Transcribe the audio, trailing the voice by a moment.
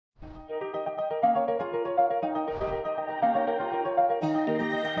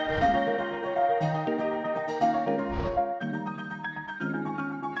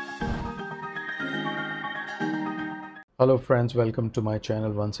Hello friends, welcome to my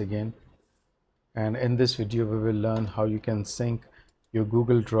channel once again, and in this video we will learn how you can sync your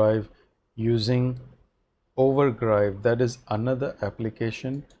Google Drive using overGrive. That is another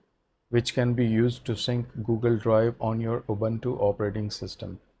application which can be used to sync Google Drive on your Ubuntu operating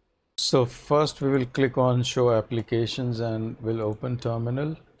system. So first we will click on show applications and we'll open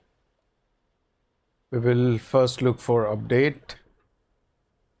terminal. We will first look for update.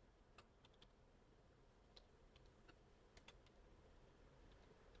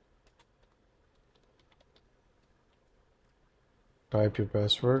 Type your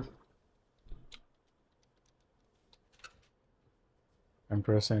password and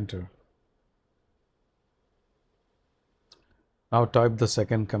press enter. Now type the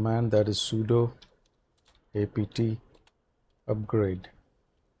second command, that is sudo apt upgrade,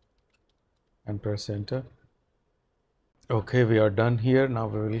 and press enter. Okay, we are done here. Now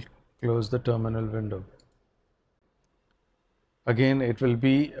we will close the terminal window. Again, it will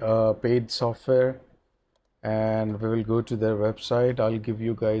be paid software and we will go to their website. I'll give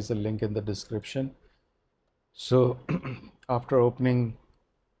you guys a link in the description. So after opening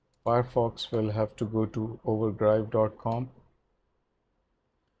Firefox, we'll have to go to overGrive.com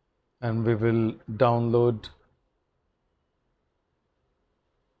and we will download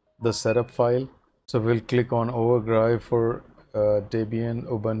the setup file. So we'll click on overGrive for Debian,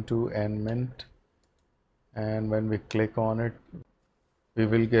 Ubuntu and Mint, and when we click on it, we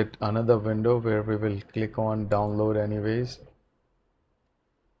will get another window where we will click on download anyways.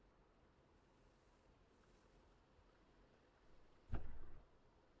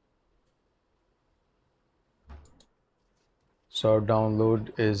 So our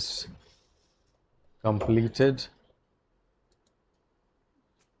download is completed.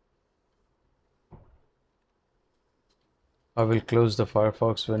 I will close the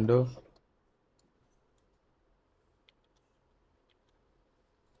Firefox window.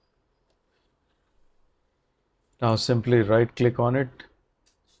 Now simply right click on it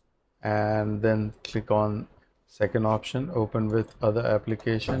and then click on second option, open with other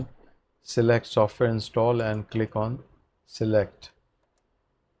application, select software install and click on select.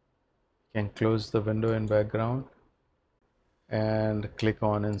 You can close the window in background and click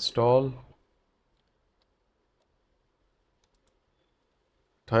on install.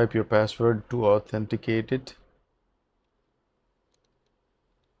 Type your password to authenticate it.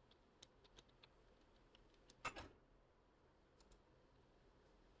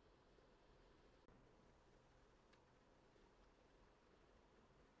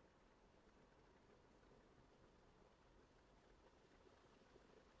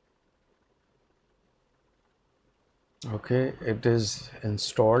 Okay, it is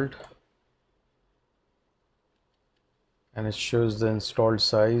installed and it shows the installed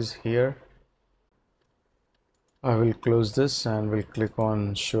size here. I will close this and will click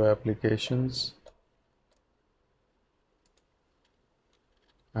on show applications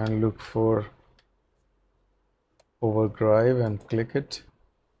and look for overGrive and click it.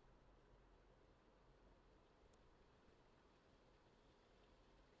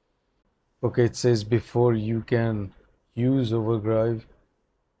 Okay, it says before you can use overGrive,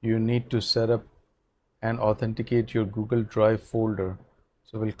 you need to set up and authenticate your Google Drive folder.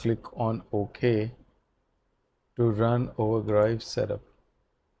 So we'll click on OK to run overGrive setup.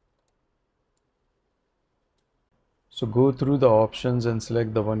 So go through the options and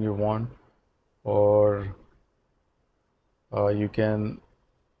select the one you want, or you can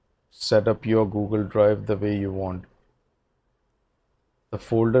set up your Google Drive the way you want. The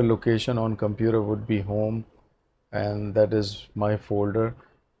folder location on computer would be home, and that is my folder,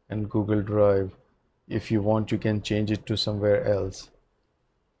 and Google Drive. If you want, you can change it to somewhere else.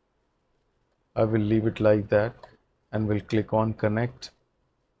 I will leave it like that and will click on connect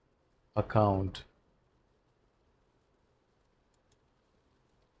account.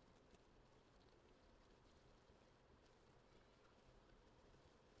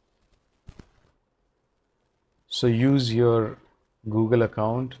 So use your Google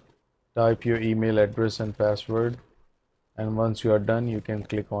account, type your email address and password, and once you are done, you can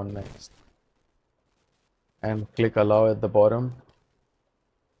click on next and click allow at the bottom.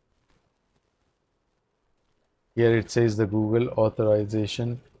 Here it says the Google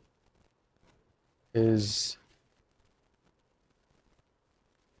authorization is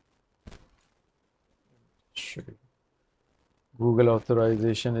Google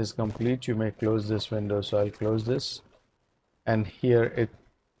authorization is complete. You may close this window. So I'll close this, and here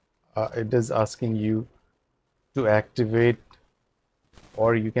it is asking you to activate,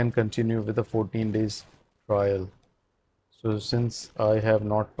 or you can continue with a 14 days trial. So since I have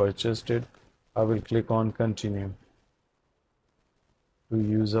not purchased it, I will click on continue. to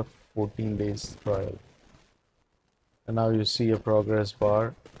use a 14 days trial. And now you see a progress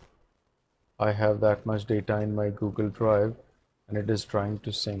bar. I have that much data in my Google Drive and it is trying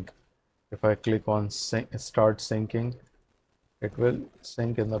to sync. If I click on start syncing, it will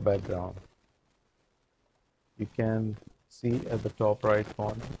sync in the background. You can see at the top right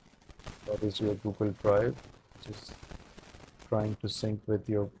corner that is your Google Drive, which is trying to sync with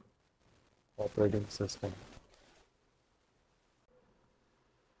your operating system.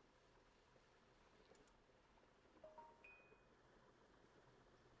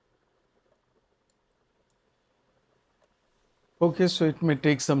 Okay, so it may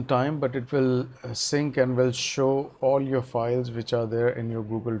take some time, but it will sync and will show all your files which are there in your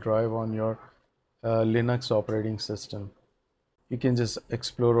Google Drive on your Linux operating system. You can just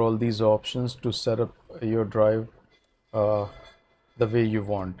explore all these options to set up your drive uh, the way you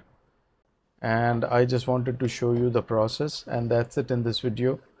want. And I just wanted to show you the process, and that's it in this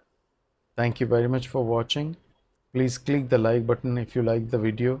video. Thank you very much for watching. Please click the like button if you like the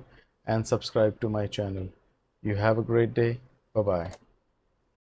video and subscribe to my channel. You have a great day. Bye bye.